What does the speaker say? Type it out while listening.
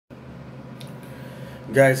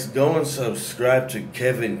Guys, go and subscribe to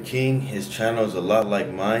Kevin King. His channel is a lot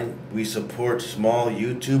like mine. We support small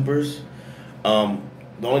YouTubers. The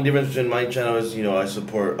only difference between my channel is, I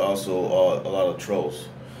support also a lot of trolls.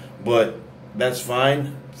 But that's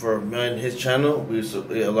fine. For mine, his channel,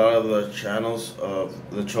 a lot of the channels of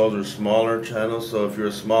the trolls are smaller channels. So if you're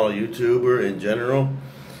a smaller YouTuber in general,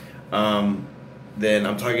 then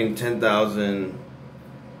I'm talking 10,000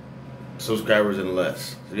 subscribers and less.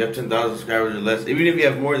 So if you have 10,000 subscribers or less, even if you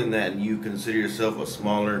have more than that and you consider yourself a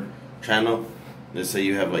smaller channel, let's say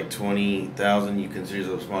you have like 20,000, you consider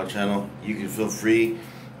yourself a small channel, you can feel free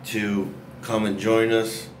to come and join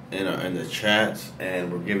us in the chats,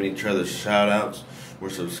 and we're giving each other shout outs,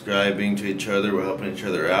 we're subscribing to each other, we're helping each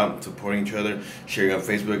other out, supporting each other, sharing on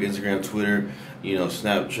Facebook, Instagram, Twitter,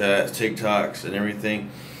 Snapchat, TikToks, and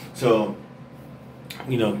everything. So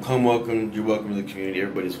you're welcome to the community.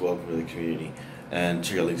 Everybody's welcome to the community. And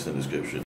check out links in the description.